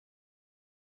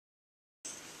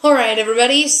Alright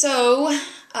everybody, so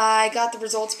I got the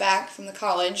results back from the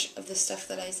college of the stuff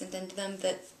that I sent in to them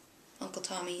that Uncle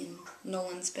Tommy and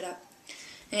Nolan spit up.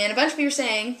 And a bunch of you were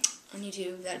saying on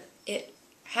YouTube that it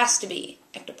has to be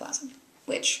ectoplasm,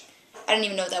 which I didn't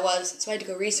even know what that was, so I had to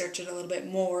go research it a little bit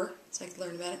more so I could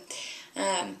learn about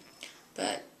it.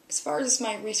 But as far as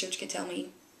my research could tell me,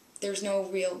 there's no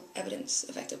real evidence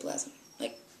of ectoplasm.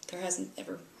 Like, there hasn't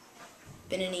ever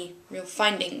been any real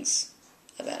findings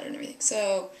about it and everything.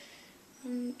 So, I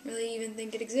don't really even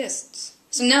think it exists.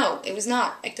 So no, it was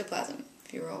not ectoplasm,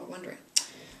 if you were all wondering.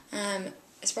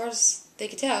 As far as they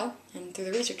could tell, and through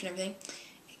the research and everything,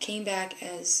 it came back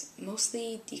as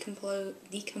mostly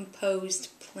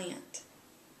decomposed plant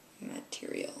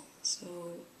material. So,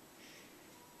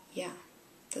 yeah,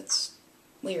 that's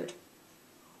weird.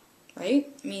 Right?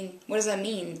 I mean, what does that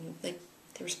mean? Like,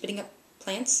 they were spitting up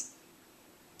plants?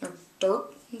 Or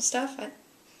dirt and stuff?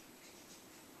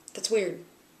 That's weird.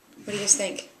 What do you guys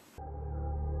think?